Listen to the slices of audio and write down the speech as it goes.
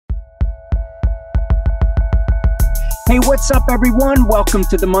Hey, what's up, everyone? Welcome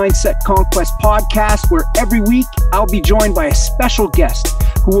to the Mindset-Conquest Podcast, where every week I'll be joined by a special guest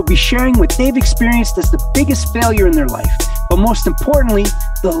who will be sharing what they've experienced as the biggest failure in their life, but most importantly,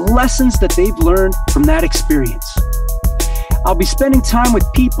 the lessons that they've learned from that experience. I'll be spending time with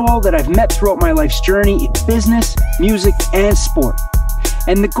people that I've met throughout my life's journey in business, music, and sport.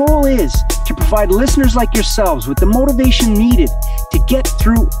 And the goal is to provide listeners like yourselves with the motivation needed to get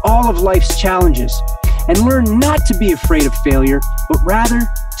through all of life's challenges and learn not to be afraid of failure, but rather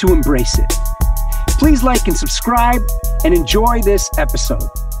to embrace it. Please like and subscribe and enjoy this episode.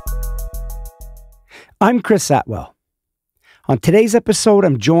 I'm Chris Atwell. On today's episode,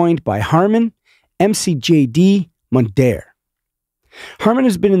 I'm joined by Harman Mundair. Harman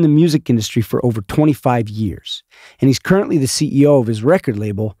has been in the music industry for over 25 years, and he's currently the CEO of his record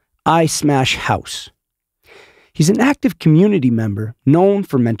label, iSmashhouse. He's an active community member known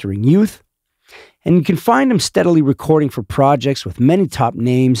for mentoring youth, and you can find him steadily recording for projects with many top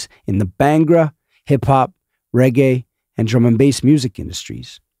names in the Bhangra, Hiphop, Reggae, and Drum and Bass music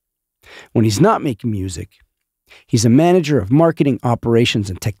industries. When he's not making music, he's a manager of marketing operations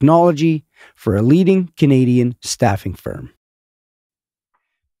and technology for a leading Canadian staffing firm.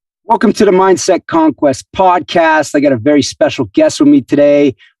 Welcome to the Mindset-Conquest Podcast. I got a very special guest with me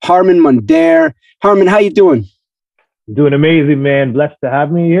today, Harman Mundair. Harman, how you doing? Doing amazing, man. Blessed to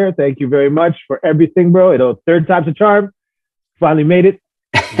have me here. Thank you very much for everything, bro. You know, third time's a charm. Finally made it.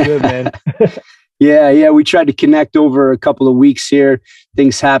 Good, man. Yeah. We tried to connect over a couple of weeks here.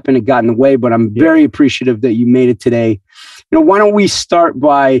 Things happened. It got in the way, but I'm very appreciative that you made it today. You know, why don't we start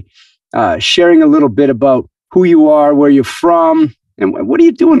by sharing a little bit about who you are, where you're from, and what do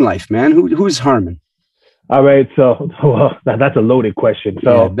you do in life, man? Who's Harman? All right. So that's a loaded question.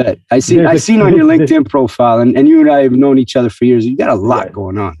 So yeah, I bet. I've seen on your LinkedIn profile, and you and I have known each other for years. You got a lot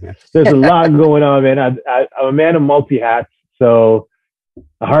going on, man. There's a lot going on, man. I'm a man of multi-hats. So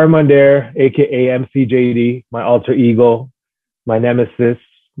Harman Mundair, a.k.a. MCJD, my alter ego, my nemesis,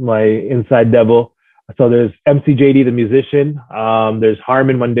 my inside devil. So there's MCJD, the musician. There's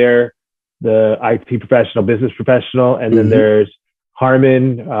Harman Mundair, the IT professional, business professional. And then there's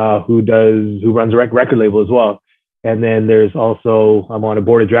Harman, who runs a record label as well. And then there's also, I'm on a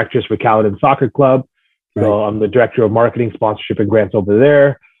board of directors for Caledon Soccer Club. So I'm the director of marketing, sponsorship, and grants over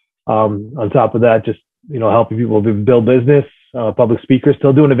there. On top of that, just, helping people build business, public speaker,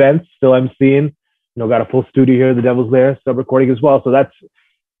 still doing events, still MCing, got a full studio here, the Devil's Lair, still recording as well. So that's,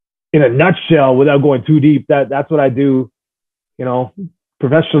 in a nutshell, without going too deep, that's what I do,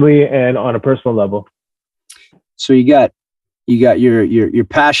 professionally and on a personal level. So you got your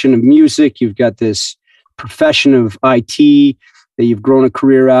passion of music. You've got this profession of IT that you've grown a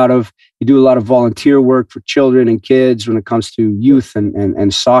career out of. You do a lot of volunteer work for children and kids when it comes to youth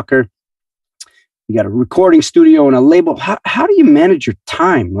and soccer. You got a recording studio and a label. How do you manage your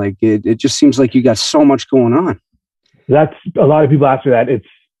time? Like it just seems like you got so much going on. That's a lot of people ask me that.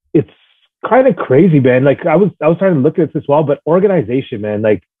 It's kind of crazy, man. Like I was trying to look at this as well, but organization, man,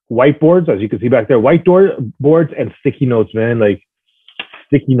 like whiteboards, as you can see back there, whiteboards and sticky notes, man, like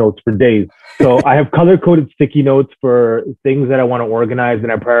sticky notes for days. So I have color-coded sticky notes for things that I want to organize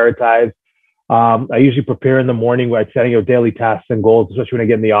and I prioritize. I usually prepare in the morning by setting out daily tasks and goals, especially when I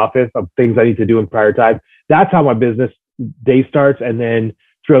get in the office, of things I need to do and prioritize. That's how my business day starts. And then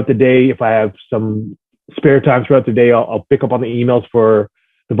throughout the day, if I have some spare time throughout the day, I'll pick up on the emails for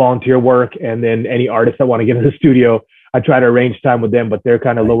the volunteer work. And then any artists that want to get in the studio, I try to arrange time with them, but they're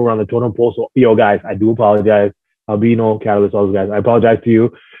kind of lower on the totem pole. So, guys, I do apologize. Albino, Catalyst, all those guys. I apologize to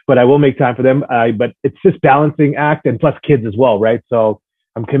you, but I will make time for them. But it's just balancing act, and plus kids as well, right? So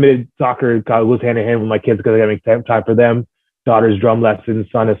I'm committed. Soccer goes hand in hand with my kids because I got to make time for them. Daughter's drum lessons,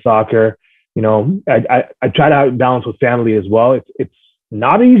 son is soccer. I try to have a balance with family as well. It's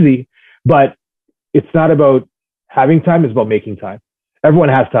not easy, but it's not about having time. It's about making time. Everyone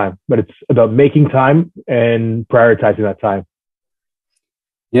has time, but it's about making time and prioritizing that time.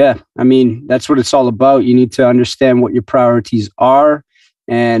 Yeah. I mean, that's what it's all about. You need to understand what your priorities are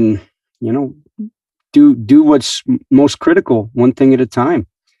and, do what's most critical, one thing at a time.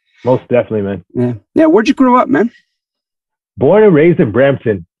 Most definitely, man. Yeah. Where'd you grow up, man? Born and raised in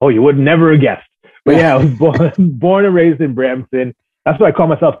Brampton. Oh, you would never have guessed. But yeah, I was born and raised in Brampton. That's why I call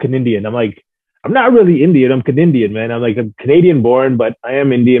myself Canadian. I'm like, I'm not really Indian. I'm Canadian, man. I'm Canadian born, but I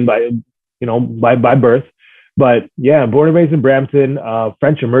am Indian by birth. But yeah, born and raised in Brampton,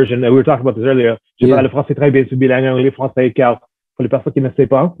 French immersion. And we were talking about this earlier. Je parle français très bien, je suis bilingue anglais français, car pour les personnes qui ne savent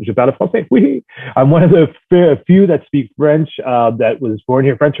pas, je parle français. Oui. I'm one of the few that speak French, that was born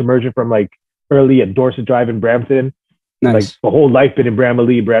here, French immersion from like early at Dorset Drive in Brampton. Nice. Like the whole life been in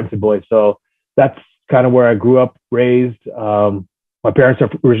Bramalea, Brampton boy. So that's kind of where I grew up, raised. My parents are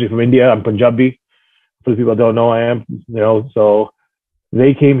originally from India. I'm Punjabi. For the people that don't know, I am, so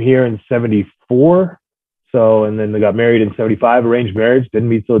they came here in 74. So, and then they got married in 75, arranged marriage, didn't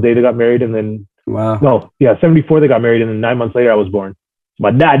meet till the day they got married. And then, 74, they got married. And then 9 months later, I was born.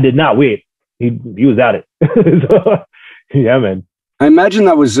 My dad did not wait. He was at it. So, yeah, man. I imagine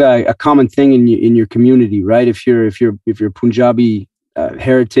that was a common thing in your community, right? If you're Punjabi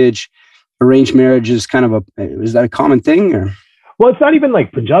heritage, arranged marriage is is that a common thing? Or? Well, it's not even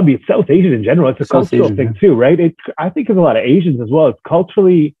like Punjabi, it's South Asian in general. It's a cultural thing too, right? I think there's a lot of Asians as well. It's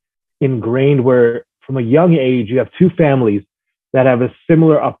culturally ingrained where from a young age, you have two families that have a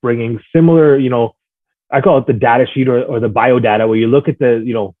similar upbringing, similar, I call it the data sheet or the bio data, where you look at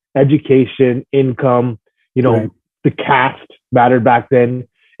the, education, income, right. The caste mattered back then.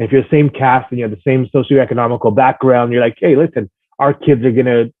 And if you're the same caste and you have the same socioeconomical background, you're like, hey, listen, our kids are going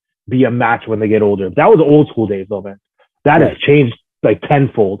to be a match when they get older. That was the old school days though, man. That has changed like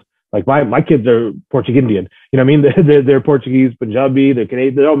tenfold. Like my kids are Portuguese Indian. You know what I mean? They're Portuguese, Punjabi, they're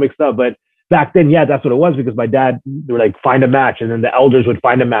Canadian, they're all mixed up. But back then, yeah, that's what it was, because my dad, they were like, find a match. And then the elders would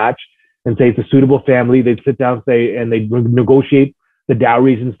find a match and say it's a suitable family. They'd sit down, and they'd negotiate the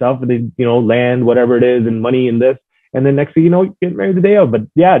dowries and stuff, and they, land, whatever it is, and money and this. And then next thing you know, get married the day of. But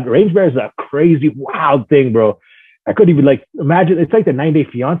yeah, arranged marriage is a crazy, wild thing, bro. I couldn't even imagine. It's like the 9-day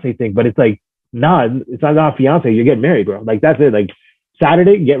fiance thing, but it's like, nah, it's not a fiance. You're getting married, bro. Like that's it. Like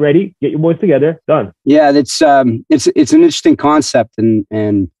Saturday, get ready, get your boys together, done. Yeah, it's an interesting concept,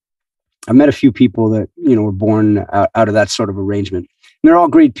 and I met a few people that were born out of that sort of arrangement. And they're all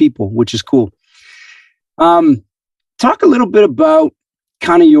great people, which is cool. Talk a little bit about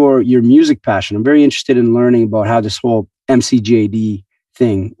kind of your music passion. I'm very interested in learning about how this whole MCJD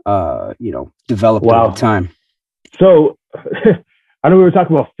thing, developed over time. So I know we were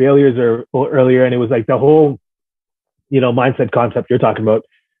talking about failures earlier, and it was like the whole, mindset concept you're talking about,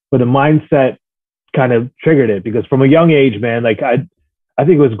 but the mindset kind of triggered it, because from a young age, man, like I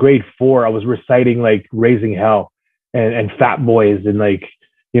think it was grade 4, I was reciting like Raising Hell and Fat Boys, and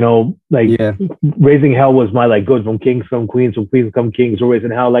Raising Hell was my good from kings come queens, from queens come kings, we're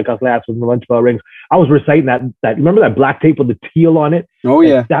raising hell like us last when the lunch bell rings. I was reciting that remember that black tape with the teal on it? Oh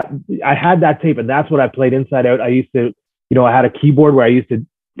yeah. I had that tape, and that's what I played inside out. I used to, I had a keyboard where I used to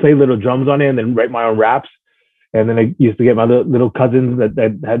play little drums on it and then write my own raps. And then I used to get my little cousins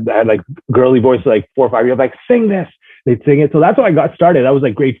that had like girly voices, like 4 or 5 years, like, sing this. They'd sing it. So that's how I got started. I was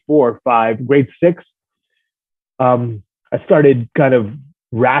like grade 4, 5, grade 6. I started kind of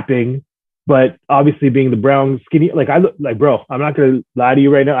rapping, but obviously being the brown skinny, I look like, bro, I'm not going to lie to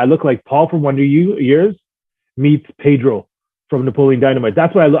you right now. I look like Paul from Wonder Years meets Pedro from Napoleon Dynamite.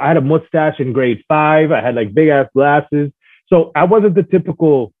 That's why I had a mustache in grade 5. I had like big ass glasses. So I wasn't the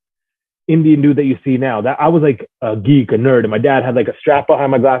typical Indian dude that you see now. That I was like a geek, a nerd, and my dad had like a strap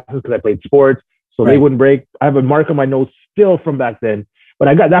behind my glasses because I played sports, so they wouldn't break. I have a mark on my nose still from back then.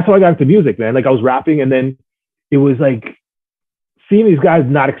 But that's how I got into music, man. Like I was rapping, and then it was like seeing these guys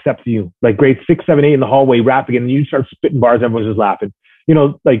not accept you, like grade 6, 7, 8 in the hallway rapping, and you start spitting bars, everyone's just laughing.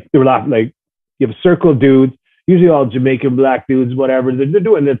 Like they were laughing. Like you have a circle of dudes, usually all Jamaican black dudes, whatever. They're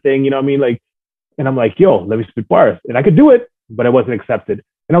doing their thing, you know what I mean? Like, and I'm like, yo, let me spit bars, and I could do it, but I wasn't accepted.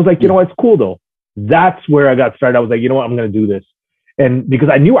 And I was like, you know what? It's cool though. That's where I got started. I was like, you know what? I'm going to do this. And because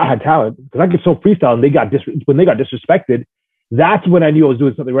I knew I had talent, because I could so freestyle, and when they got disrespected, that's when I knew I was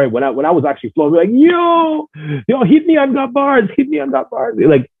doing something right. When I was actually flowing, like, yo, hit me on got bars.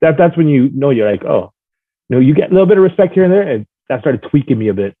 Like that's when you're like, oh, you get a little bit of respect here and there. And that started tweaking me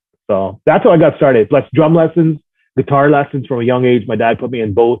a bit. So that's how I got started. Plus drum lessons, guitar lessons from a young age. My dad put me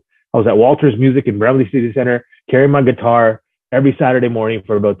in both. I was at Walters Music in Beverly City Center, carrying my guitar every Saturday morning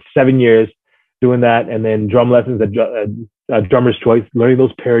for about 7 years, doing that. And then drum lessons at Drummer's Choice, learning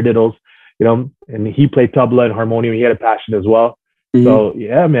those paradiddles, and he played tabla and harmonium. He had a passion as well. Mm-hmm. So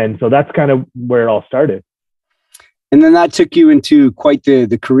yeah, man. So that's kind of where it all started. And then that took you into quite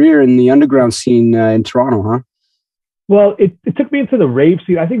the career in the underground scene in Toronto, huh? Well, it took me into the rave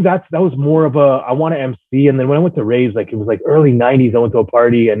scene. I think that was more of I want to MC. And then when I went to raves, like it was like early 90s, I went to a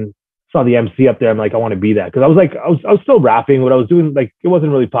party and saw the MC up there. I'm like, I want to be that. Cause I was still rapping. What I was doing, like, it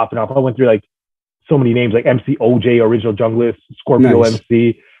wasn't really popping up. I went through like so many names, like MC OJ, Original Junglist, Scorpio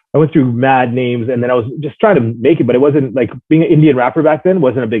MC. I went through mad names, and then I was just trying to make it, but it wasn't like being an Indian rapper back then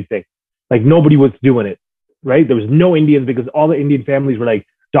wasn't a big thing. Like nobody was doing it, right? There was no Indians because all the Indian families were like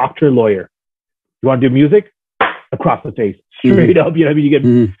doctor, lawyer. You want to do music? Across the face, straight up. You know what I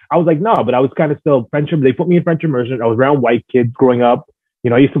mean? I was like, no, but I was kind of still French. They put me in French immersion. I was around white kids growing up.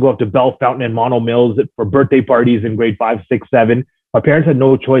 I used to go up to Bell Fountain and Mono Mills for birthday parties in grade 5, 6, 7. my parents had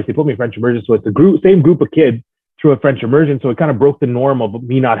no choice. They put me in French immersion. So it's the same group of kids through a French immersion. So it kind of broke the norm of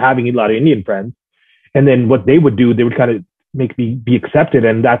me not having a lot of Indian friends. And then what they would do, they would kind of make me be accepted.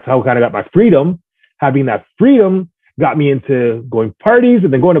 And that's how I kind of got my freedom. Having that freedom got me into going parties,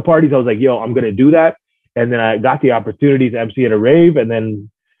 and then going to parties. I was like, yo, I'm going to do that. And then I got the opportunity to MC at a rave. And then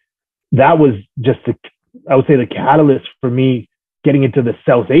that was just, I would say, the catalyst for me getting into the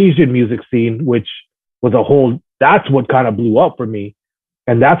South Asian music scene, which was that's what kind of blew up for me.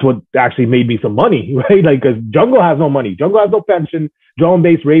 And that's what actually made me some money, right? Like, because Jungle has no money. Jungle has no pension. Drum and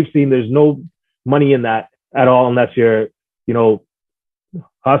bass rave scene, there's no money in that at all unless you're,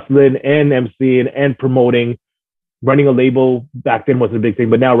 hustling and MCing and promoting. Running a label back then wasn't a big thing,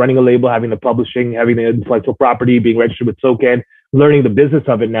 but now running a label, having the publishing, having the intellectual property, being registered with SOCAN, learning the business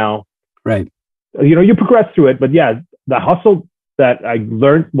of it now. Right. You progress through it, but yeah, the hustle that I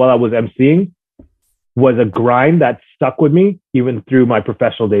learned while I was MCing was a grind that stuck with me even through my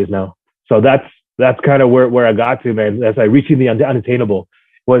professional days now. So that's kind of where I got to, man. As I reaching the unattainable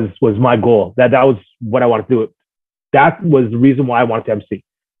was my goal. That was what I wanted to do. That was the reason why I wanted to MC.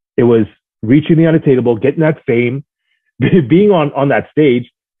 It was reaching the unattainable, getting that fame, being on that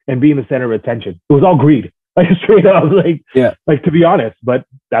stage and being the center of attention. It was all greed. Like straight up, like to be honest, but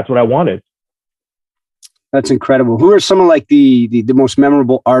that's what I wanted. That's incredible. Who are some of like the most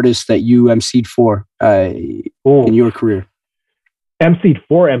memorable artists that you MC'd for in your career?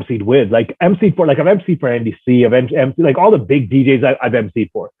 MC'd with. Like MC'd for, like I've MC'd for NDC, I've MC'd like all the big DJs I've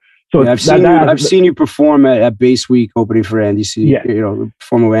MC'd for. So yeah, I've seen you perform at Bass Week opening for NDC. Yeah.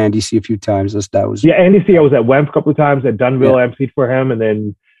 Performing with NDC a few times. NDC. I was at WEMF a couple of times at Dunville. I MC'd for him, and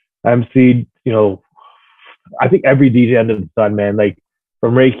then I MC'd, I think every DJ under the sun, man. Like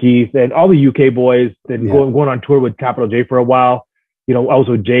from Ray Keith and all the UK boys. Then going on tour with Capital J for a while. I was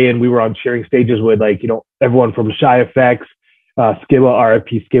with Jay, and we were on sharing stages with everyone from Shy FX, Skibba,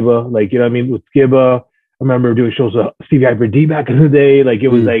 RIP Skibba. Like with Skibba, I remember doing shows with Stevie Hyper D back in the day. Like it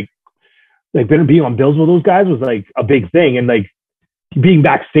was like being on bills with those guys was like a big thing, and like being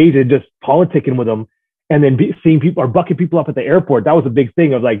backstage and just politicking with them, and then seeing people or bucking people up at the airport. That was a big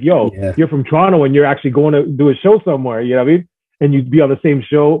thing of like, yo, you're from Toronto and you're actually going to do a show somewhere, you know what I mean? And you'd be on the same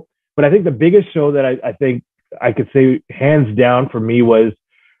show. But I think the biggest show that I think I could say hands down for me was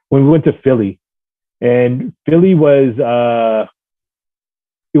when we went to Philly, and Philly was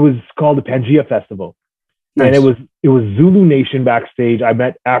it was called the Pangea Festival. Nice. And it was Zulu Nation backstage. I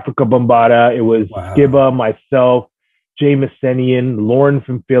met Africa Bambaataa. It was Skibba, myself, Jay Messenian, Lauren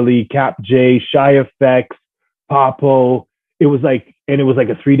from Philly, Cap J, Shy FX, Papo. It was like a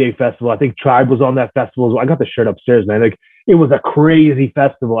 3-day festival. I think Tribe was on that festival. I got the shirt upstairs, man. Like it was a crazy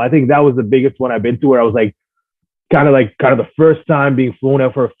festival. I think that was the biggest one I've been to, where I was like kind of the first time being flown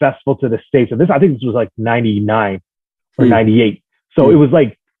out for a festival to the States. And I think this was like 99 or 98. So it was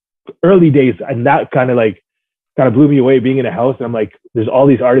like early days, and that kind of blew me away, being in a house, and I'm like, there's all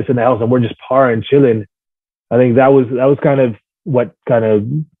these artists in the house and we're just partying, chilling. I think that was kind of what kind of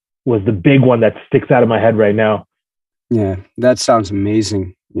was the big one that sticks out of my head right now. Yeah, that sounds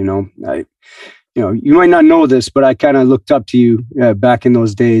amazing. You might not know this, but I kind of looked up to you back in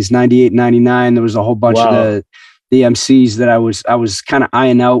those days, 98, 99. There was a whole bunch of the MCs that I was kind of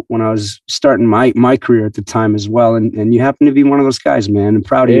eyeing out when I was starting my career at the time as well. And you happen to be one of those guys, man. I'm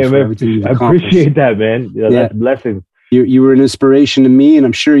proud of you for everything you've accomplished. I appreciate that, man. That's a blessing. You were an inspiration to me, and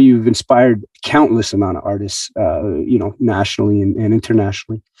I'm sure you've inspired countless amount of artists, nationally and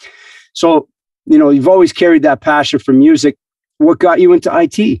internationally. So, you've always carried that passion for music. What got you into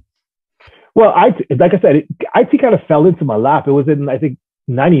IT? Well, like I said, IT kind of fell into my lap. It was in, I think,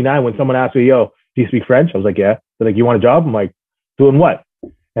 99 when someone asked me, yo, do you speak French? I was like, yeah. They're like, you want a job? I'm like, doing what?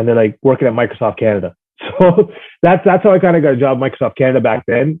 And they're like, working at Microsoft Canada. So that's how I kind of got a job at Microsoft Canada back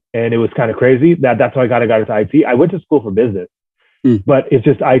then. And it was kind of crazy. That's how I kind of got into IT. I went to school for business, but it's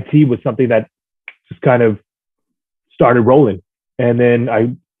just IT was something that just kind of started rolling. And then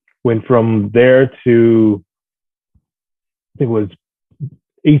I went from there to, I think it was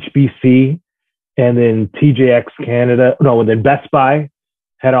HBC, and then TJX Canada. No, and then Best Buy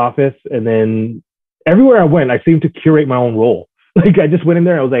head office. And then everywhere I went, I seemed to curate my own role. Like I just went in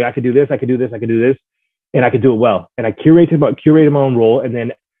there. I was like, I could do this, I could do this, I could do this. And I could do it well. And I curated my own role. And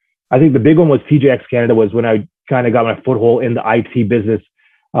then I think the big one was TJX Canada, was when I kind of got my foothold in the IT business.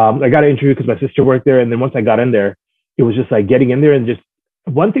 I got an interview because my sister worked there. And then once I got in there, it was just like getting in there. And just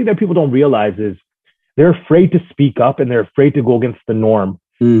one thing that people don't realize is they're afraid to speak up, and they're afraid to go against the norm,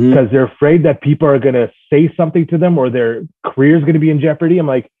 because they're afraid that people are going to say something to them, or their career is going to be in jeopardy. I'm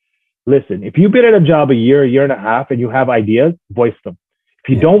like, listen, if you've been at a job a year and a half and you have ideas, voice them. If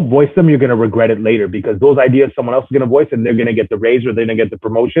you don't voice them, you're going to regret it later, because those ideas someone else is going to voice, and they're going to get the raise, or they're going to get the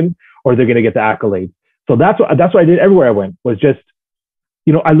promotion, or they're going to get the accolades. So that's what I did everywhere I went, was just,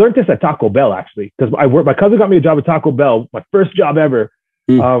 I learned this at Taco Bell, actually, because my cousin got me a job at Taco Bell, my first job ever.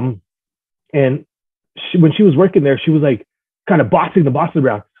 And when she was working there, she was like kind of bossing the boss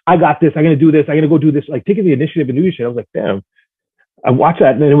around. I got this. I'm going to do this. I'm going to go do this. Like taking the initiative and doing shit. I was like, damn. I watched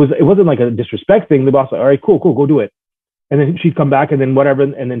that, and it wasn't like a disrespect thing. The boss was like, all right, cool, go do it. And then she'd come back, and then whatever,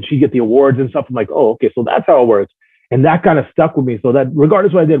 and then she'd get the awards and stuff. I'm like, oh, okay, so that's how it works. And that kind of stuck with me. So that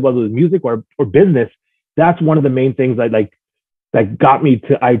regardless of what I did, whether it was music or business, that's one of the main things that got me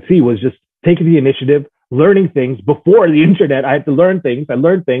to IT, was just taking the initiative, learning things. Before the internet, I had to learn things. I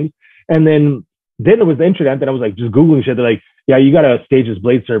learned things. And then it was the internet. Then I was like just Googling shit. They're like, yeah, you got to stage this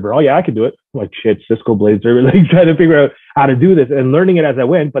Blade server. Oh yeah, I can do it. I'm like, shit, Cisco Blade server. Like trying to figure out how to do this and learning it as I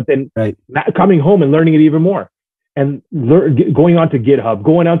went. But then coming home and learning it even more, and going on to GitHub,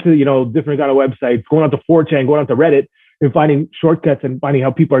 going on to, different kind of websites, going on to 4chan, going on to Reddit, and finding shortcuts and finding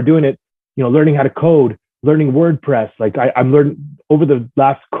how people are doing it, learning how to code, learning WordPress. Like I'm learning over the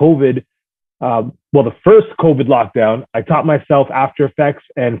last COVID, the first COVID lockdown, I taught myself After Effects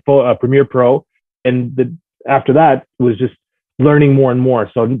and Premiere Pro. And after that was just learning more and more.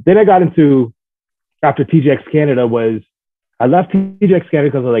 So then I got into, after TJX Canada I left TJX Canada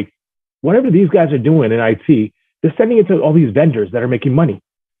because I was like, whatever these guys are doing in IT, they're sending it to all these vendors that are making money.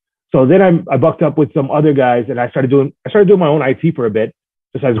 So then I bucked up with some other guys, and I started doing my own IT for a bit,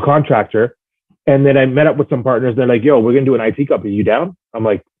 just as a contractor. And then I met up with some partners. They're like, yo, we're going to do an IT company. You down? I'm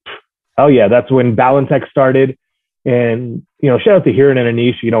like, hell yeah. That's when Balantech started. And, shout out to Hiran and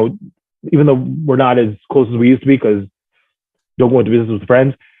Anish, even though we're not as close as we used to be, because don't go into business with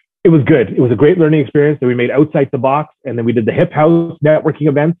friends, it was good. It was a great learning experience that we made outside the box. And then we did the Hip House networking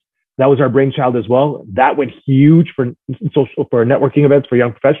events. That was our brainchild as well. That went huge for networking events for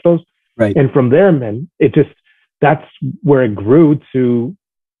young professionals. Right. And from there, man, that's where it grew to,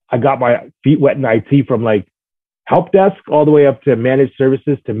 I got my feet wet in IT, from like help desk all the way up to managed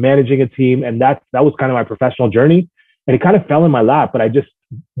services to managing a team. And that was kind of my professional journey. And it kind of fell in my lap, but I just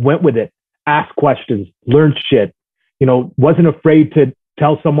went with it, asked questions, learned shit, wasn't afraid to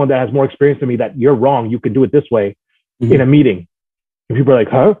tell someone that has more experience than me that you're wrong. You can do it this way in a meeting. And people are like,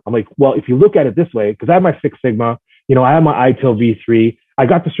 huh? I'm like, well, if you look at it this way, because I have my Six Sigma, I have my ITIL V3, I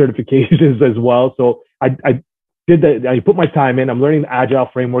got the certifications as well. So I put my time in. I'm learning the Agile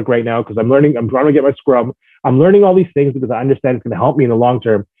framework right now because I'm trying to get my Scrum. I'm learning all these things because I understand it's going to help me in the long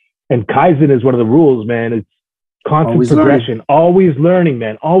term. And Kaizen is one of the rules, man. It's constant progression, always learning,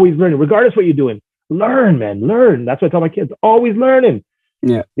 man, always learning, regardless what you're doing. Learn, man, learn. That's what I tell my kids, always learning.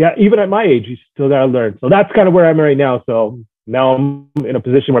 Yeah. Even at my age, you still got to learn. So that's kind of where I'm at right now. So now I'm in a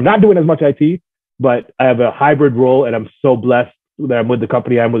position where I'm not doing as much IT, but I have a hybrid role, and I'm so blessed that I'm with the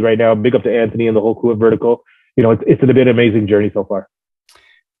company I'm with right now. Big up to Anthony and the whole crew at Vertical. It's been an amazing journey so far.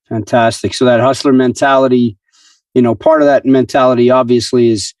 Fantastic. So that hustler mentality, part of that mentality obviously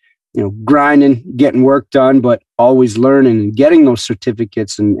is, grinding, getting work done, but always learning and getting those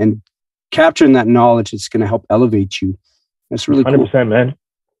certificates and capturing that knowledge that's going to help elevate you. That's really 100%, cool. Man.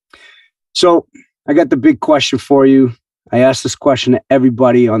 So I got the big question for you. I asked this question to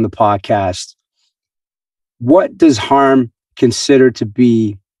everybody on the podcast. What does Harm consider to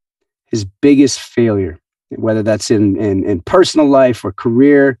be his biggest failure, whether that's in personal life or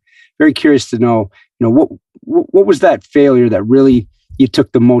career? Very curious to know, what was that failure that really you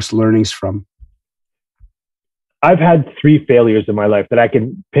took the most learnings from? I've had 3 failures in my life that I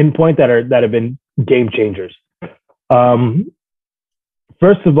can pinpoint that have been game changers.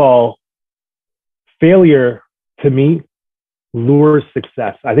 First of all, failure to me lures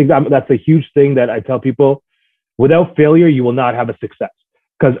success. I think that's a huge thing that I tell people. Without failure, you will not have a success,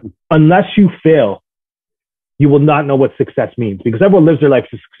 because unless you fail, you will not know what success means, because everyone lives their life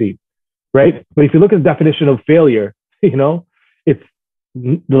to succeed, right? But if you look at the definition of failure, it's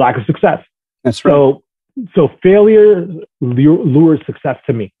the lack of success. That's right. So failure lures success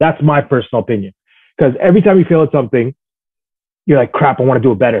to me. That's my personal opinion. Because every time you fail at something, you're like, crap, I want to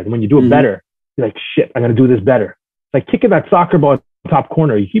do it better. And when you do it better, you're like, shit, I'm going to do this better. It's like kicking that soccer ball in the top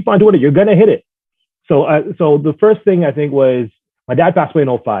corner. You keep on doing it, you're going to hit it. So the first thing I think was, my dad passed away in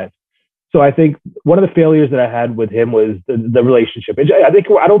 2005. So I think one of the failures that I had with him was the relationship. I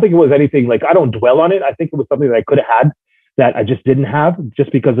don't think it was anything, like, I don't dwell on it. I think it was something that I could have had that I just didn't have,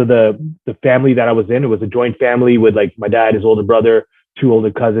 just because of the family that I was in. It was a joint family with, like, my dad, his older brother, 2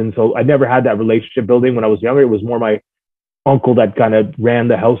 older cousins. So I never had that relationship building when I was younger. It was more my uncle that kind of ran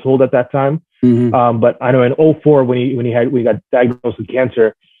the household at that time. But I know in 2004, when we got diagnosed with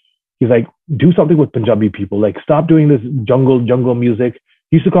cancer, he's like, do something with Punjabi people. Like, stop doing this jungle music.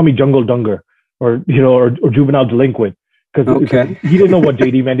 He used to call me Jungle Dunger or juvenile delinquent because he didn't know what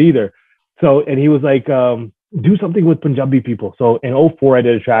JD meant either. So, and he was like, do something with Punjabi people. So in 2004, I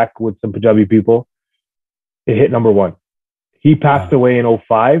did a track with some Punjabi people. It hit #1. He passed away in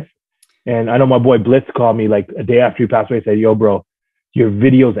 2005. And I know my boy Blitz called me like a day after he passed away and said, yo, bro, your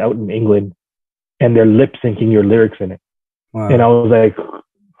video's out in England and they're lip syncing your lyrics in it. Wow. And I was like,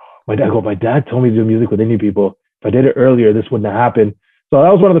 my dad told me to do music with Indian people. If I did it earlier, this wouldn't have happened. So that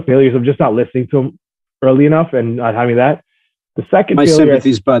was one of the failures of just not listening to him early enough and not having that. The second my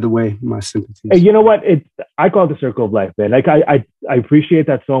sympathies, by the way, my sympathies. You know what? I call it the circle of life, man. Like I appreciate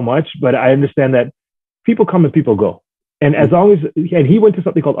that so much, but I understand that people come and people go. And as long as, and he went to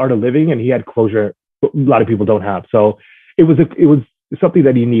something called Art of Living and he had closure a lot of people don't have. So it was something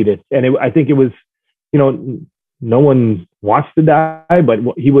that he needed. And I think it was, no one wants to die, but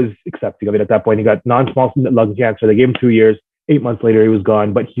he was accepting of it at that point. He got non-small cell lung cancer. They gave him 2 years. 8 months later, he was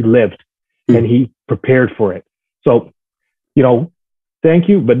gone, but he lived and he prepared for it. So, thank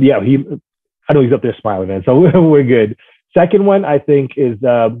you. But yeah, I know he's up there smiling, man. So we're good. Second one, I think, is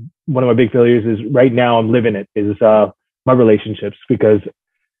one of my big failures is right now I'm living it, is my relationships, because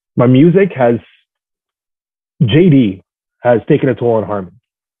my music JD has taken a toll on Harman.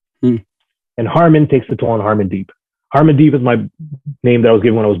 And Harman takes the toll on Harman Deep. Harman Deep is my name that I was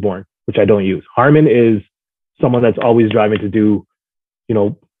given when I was born, which I don't use. Harman is someone that's always driving to do,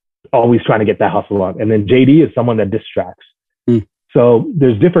 always trying to get that hustle on. And then JD is someone that distracts. So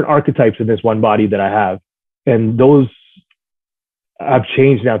there's different archetypes in this one body that I have. And those I've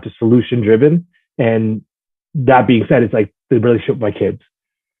changed now to solution driven. And that being said, it's like the relationship with my kids.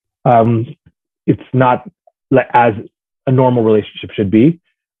 It's not like as a normal relationship should be.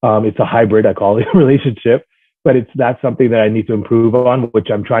 It's a hybrid, I call it, relationship, but that's something that I need to improve on, which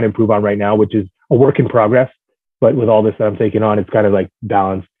I'm trying to improve on right now, which is a work in progress. But with all this that I'm taking on, it's kind of like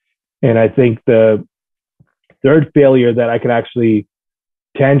balanced. And I think the third failure that I can actually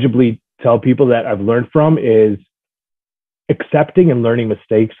tangibly tell people that I've learned from is accepting and learning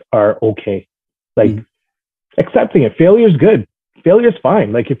mistakes are okay. Like accepting it. Failure is good. Failure is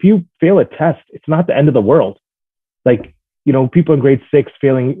fine. Like if you fail a test, it's not the end of the world. Like, people in grade 6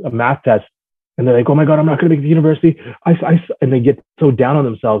 failing a math test and they're like, oh my God, I'm not going to make the university. And they get so down on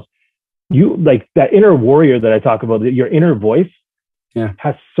themselves. You like that inner warrior that I talk about, your inner voice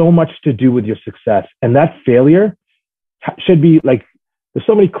has so much to do with your success. And that failure should be like, there's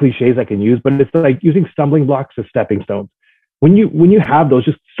so many cliches I can use, but it's like using stumbling blocks as stepping stones. When you have those,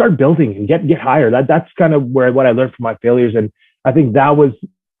 just start building and get higher. That's kind of what I learned from my failures. And I think that was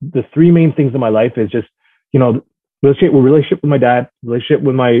the 3 main things in my life is just, relationship with my dad, relationship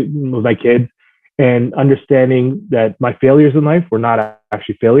with my kids, and understanding that my failures in life were not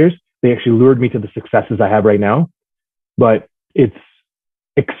actually failures. They actually lured me to the successes I have right now. But it's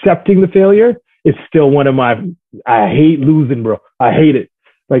accepting the failure is still one of I hate losing, bro. I hate it.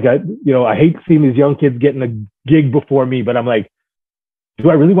 Like I hate seeing these young kids getting a gig before me, but I'm like,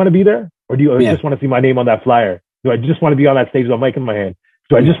 do I really want to be there? Or do I just want to see my name on that flyer? Do I just want to be on that stage with a mic in my hand?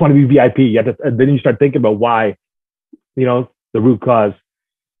 Do I just want to be VIP? And then you start thinking about why, the root cause.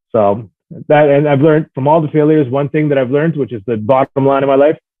 So and I've learned from all the failures, one thing that I've learned, which is the bottom line of my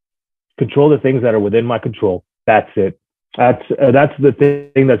life, control the things that are within my control. That's it. That's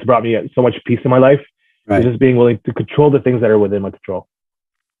the thing that's brought me so much peace in my life. Right. Just being willing to control the things that are within my control.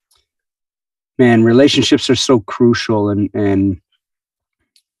 Man, relationships are so crucial, and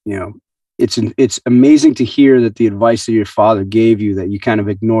it's amazing to hear that the advice that your father gave you that you kind of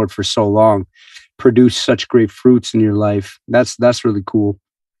ignored for so long produced such great fruits in your life. That's really cool.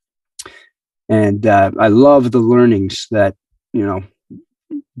 And I love the learnings that,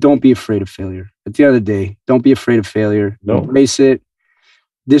 don't be afraid of failure. At the end of the day, don't be afraid of failure. No. Embrace it.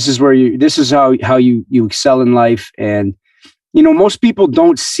 This is how you excel in life. And, most people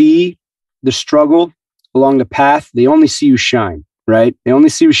don't see the struggle along the path. They only see you shine, right? They only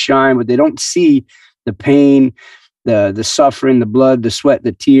see you shine, but they don't see the pain, the suffering, the blood, the sweat,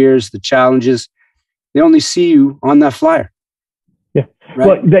 the tears, the challenges. They only see you on that flyer. Yeah.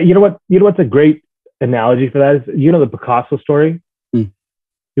 Right? Well, what's a great analogy for that is, the Picasso story.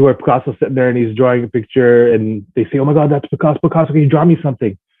 Where Picasso's sitting there and he's drawing a picture and they say, oh my God, that's Picasso. Picasso, can you draw me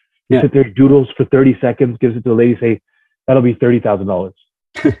something? He sits there, doodles for 30 seconds, gives it to the lady, say, that'll be $30,000.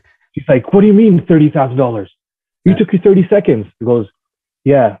 She's like, what do you mean $30,000? You took you 30 seconds. He goes,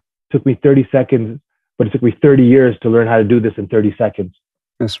 yeah, it took me 30 seconds, but it took me 30 years to learn how to do this in 30 seconds.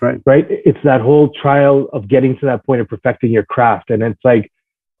 That's right. Right? It's that whole trial of getting to that point of perfecting your craft. And it's like,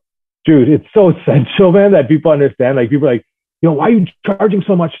 dude, it's so essential, man, that people understand. Like people are like, why are you charging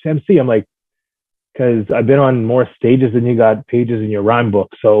so much to MC? I'm like, because I've been on more stages than you got pages in your rhyme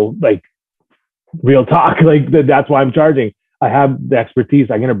book. So like, real talk, like that's why I'm charging. I have the expertise.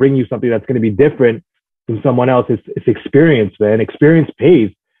 I'm going to bring you something that's going to be different from someone else. It's experience, man. Experience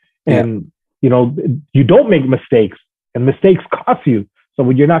pays. And, you know, you don't make mistakes, and mistakes cost you. So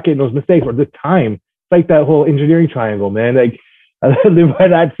when you're not getting those mistakes or the time, it's like that whole engineering triangle, man. Like I live by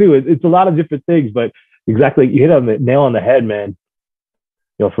that too. It's a lot of different things, but exactly, you hit on the nail on the head, man.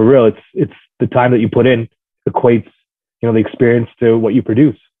 You know, for real, it's the time that you put in equates, you know, the experience to what you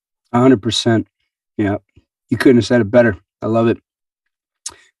produce. 100%. Yeah. You couldn't have said it better. I love it.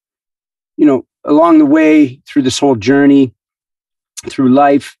 You know, along the way through this whole journey, through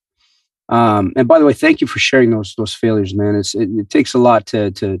life, and by the way, thank you for sharing those failures, man. It takes a lot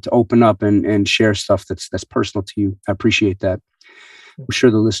to open up and share stuff that's personal to you. I appreciate that. I'm sure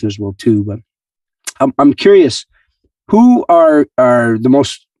the listeners will too. But I'm curious, who are the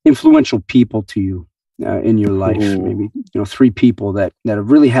most influential people to you in your life? Ooh. Maybe, you know, 3 people that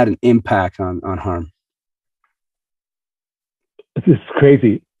have really had an impact on Harm. This is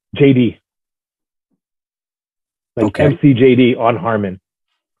crazy. JD. Like Okay. MC JD on Harman.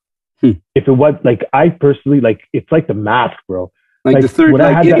 If it was like, I personally, like, it's like the mask, bro. Like the third, when I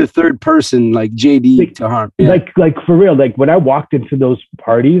like had in that- the third person, like JD to Harm. Yeah. Like for real, like when I walked into those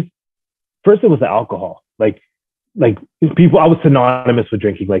parties, first it was the alcohol. Like people, I was synonymous with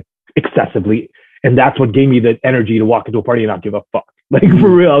drinking, like excessively. And that's what gave me the energy to walk into a party and not give a fuck. Like for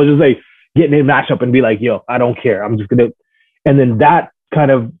real, I was just like getting a mashup and be like, yo, I don't care. I'm just going to, and then that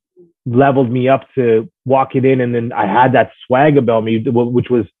kind of leveled me up to walking in. And then I had that swag about me, which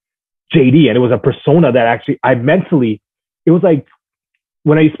was JD. And it was a persona that actually it was like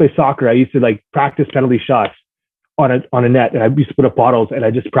when I used to play soccer, I used to like practice penalty shots on a net, and I used to put up bottles and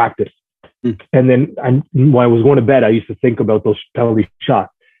I just practiced. And then when I was going to bed, I used to think about those penalty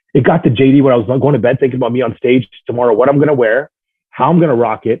shots. It got to JD when I was going to bed, thinking about me on stage tomorrow, what I'm going to wear, how I'm going to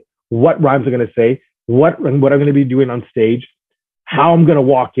rock it, what rhymes I'm going to say, what I'm going to be doing on stage, how I'm going to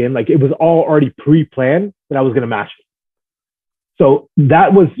walk in. Like it was all already pre-planned that I was going to match it. So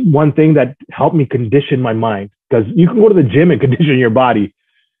that was one thing that helped me condition my mind, because you can go to the gym and condition your body,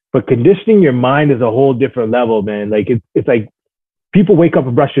 but conditioning your mind is a whole different level, man. Like it's like people wake up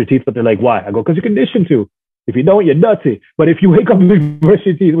and brush their teeth, but they're like, why? I go, because you're conditioned to. If you don't, you're nutty. But if you wake up and brush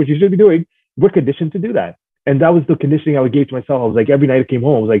your teeth, which you should be doing, we're conditioned to do that. And that was the conditioning I would give to myself. I was like, every night I came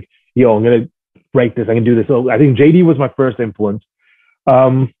home, I was like, yo, I'm going to write this. I can do this. So I think JD was my first influence.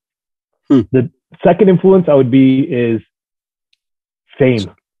 The second influence I would be is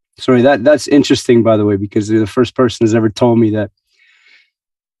fame. Sorry, that's interesting, by the way, because they're the first person who's ever told me that,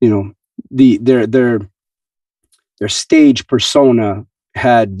 you know, their stage persona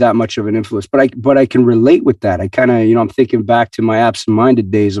had that much of an influence. But I can relate with that. I kind of, you know, I'm thinking back to my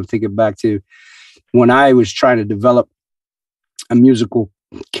absent-minded days. I'm thinking back to when I was trying to develop a musical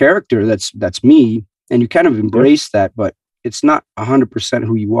character that's me, and you kind of embrace that, but it's not 100%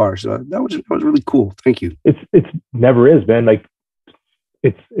 who you are. So that was really cool. Thank you. It's never is, man. Like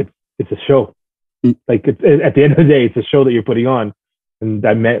it's a show. Like it's, at the end of the day, it's a show that you're putting on, and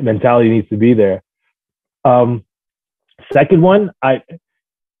that mentality needs to be there. Second one,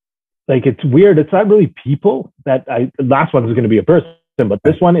 it's weird. It's not really people that the last one is going to be a person, but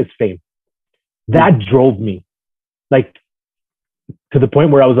this one is fame. That drove me, like, to the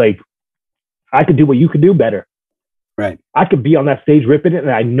point where I was like, I could do what you could do better. Right. I could be on that stage ripping it,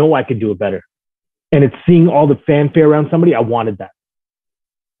 and I know I could do it better. And it's seeing all the fanfare around somebody. I wanted that.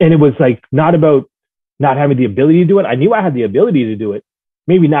 And it was like, not about not having the ability to do it. I knew I had the ability to do it.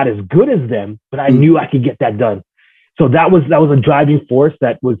 Maybe not as good as them, but I knew I could get that done. So that was a driving force.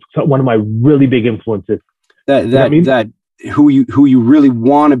 That was one of my really big influences. That who you really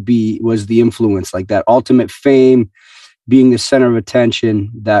want to be was the influence, like that ultimate fame, being the center of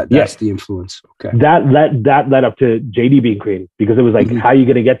attention. That's the influence. Okay. That led up to JD being created, because it was like, how are you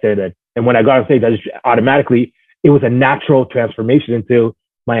going to get there then? And when I got on stage, I just automatically, it was a natural transformation into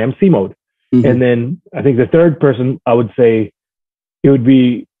my MC mode. And then I think the third person, I would say, it would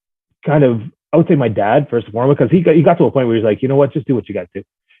be kind of, I would say my dad, first and foremost, because he got to a point where he's like, you know what, just do what you got to.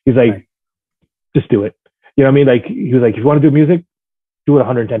 He's like, just do it. You know what I mean? Like, he was like, if you want to do music, do it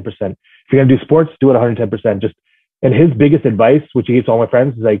 110%. If you're going to do sports, do it 110%. And his biggest advice, which he gives to all my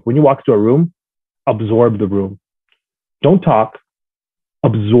friends, is like, when you walk into a room, absorb the room. Don't talk.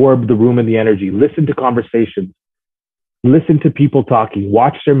 Absorb the room and the energy. Listen to conversations. Listen to people talking.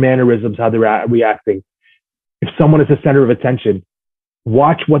 Watch their mannerisms, how they're reacting. If someone is the center of attention,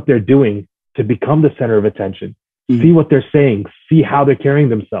 watch what they're doing to become the center of attention. See what they're saying. See how they're carrying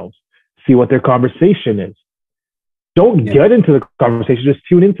themselves. See what their conversation is. Don't get into the conversation. Just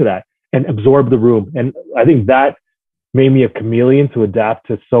tune into that. and absorb the room. And I think that made me a chameleon to adapt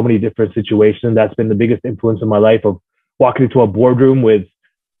to so many different situations. That's been the biggest influence in my life, of walking into a boardroom with,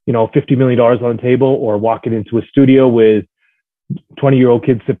 $50 million on the table, or walking into a studio with 20-year-old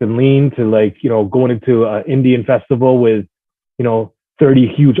kids sipping lean, to going into an Indian festival with,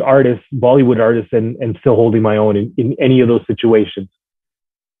 30 huge artists, Bollywood artists, and still holding my own in any of those situations.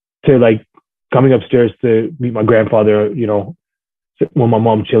 To coming upstairs to meet my grandfather, when my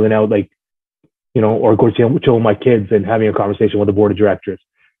mom chilling out, or go chill with my kids and having a conversation with the board of directors.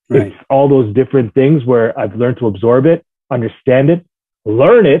 Right. It's all those different things where I've learned to absorb it, understand it,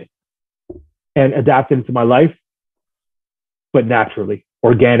 learn it, and adapt it into my life, but naturally,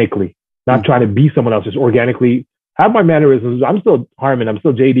 organically, not trying to be someone else, just organically have my mannerisms. I'm still Harman, I'm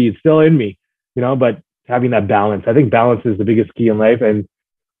still JD, it's still in me, but having that balance. I think balance is the biggest key in life. And,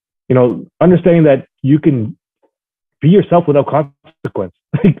 understanding that you can be yourself without consequence.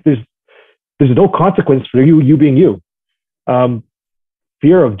 There's no consequence for you being you.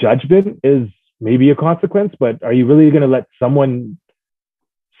 Fear of judgment is maybe a consequence, but are you really going to let someone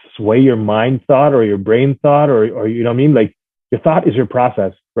sway your mind thought or your brain thought, or you know what I mean? Your thought is your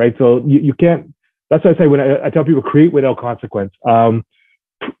process, right? So you can't, that's what I say when I tell people create without consequence. You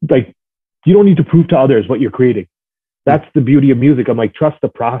don't need to prove to others what you're creating. That's the beauty of music. I'm trust the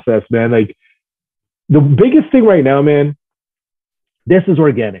process, man. The biggest thing right now, man, this is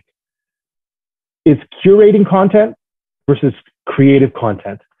organic. It's curating content versus creative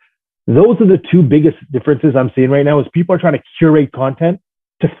content. Those are the two biggest differences I'm seeing right now, is people are trying to curate content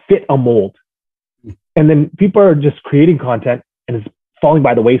to fit a mold. And then people are just creating content and it's falling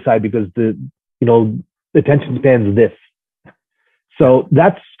by the wayside because the attention span is this. So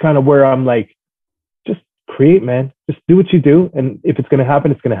that's kind of where I'm just create, man. Just do what you do. And if it's going to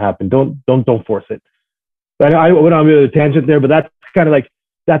happen, it's going to happen. Don't force it. But I went on a tangent there, but that's kind of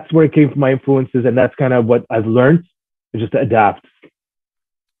that's where it came from, my influences. And that's kind of what I've learned, is just to adapt.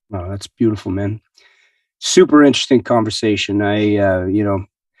 Oh, that's beautiful, man. Super interesting conversation.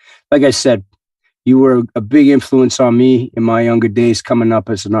 Like I said, you were a big influence on me in my younger days coming up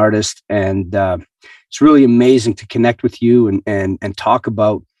as an artist. And it's really amazing to connect with you and talk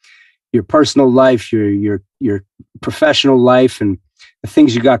about your personal life, your professional life, and the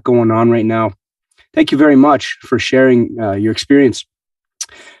things you got going on right now. Thank you very much for sharing your experience.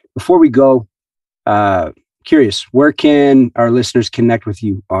 Before we go, curious, where can our listeners connect with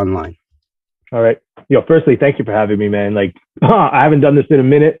you online? All right. Firstly, thank you for having me, man. I haven't done this in a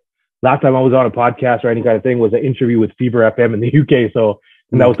minute. Last time I was on a podcast or any kind of thing was an interview with Fever FM in the UK.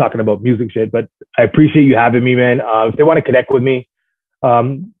 And I was talking about music shit, but I appreciate you having me, man. If they want to connect with me,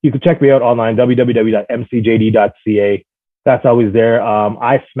 you can check me out online, www.mcjd.ca. That's always there.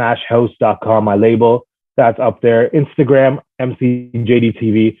 iSmashhouse.com, my label, that's up there. Instagram,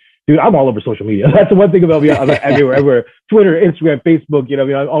 MCJDTV. Dude, I'm all over social media. That's the one thing about me. I'm everywhere. Twitter, Instagram, Facebook.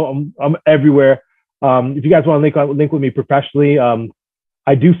 I'm everywhere. If you guys want to link with me professionally,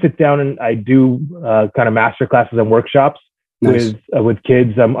 I do sit down and I do kind of master classes and workshops. Nice. with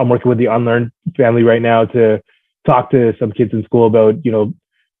kids. I'm working with the Unlearned family right now to talk to some kids in school about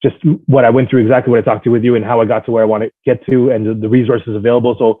just what I went through, exactly what I talked to with you, and how I got to where I want to get to, and the resources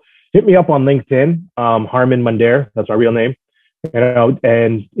available. So hit me up on LinkedIn, Harman Mundair. That's my real name.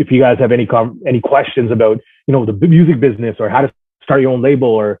 And if you guys have any questions about the music business, or how to start your own label,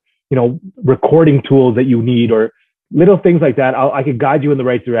 or recording tools that you need, or little things like that, I could guide you in the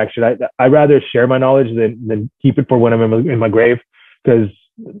right direction. I'd rather share my knowledge than keep it for when I'm in my grave, because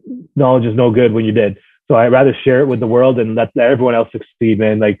knowledge is no good when you're dead. So I'd rather share it with the world and let everyone else succeed,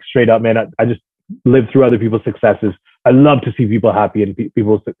 man. Straight up, man. I just live through other people's successes. I love to see people happy and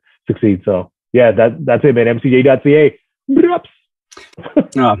people succeed. So yeah, that's it, man. MCJ.ca.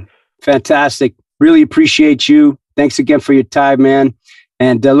 Oh, fantastic. Really appreciate you. Thanks again for your time, man.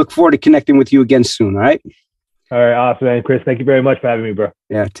 And look forward to connecting with you again soon. All right. All right. Awesome, man. Chris, thank you very much for having me, bro.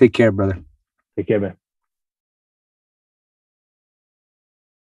 Yeah. Take care, brother. Take care, man.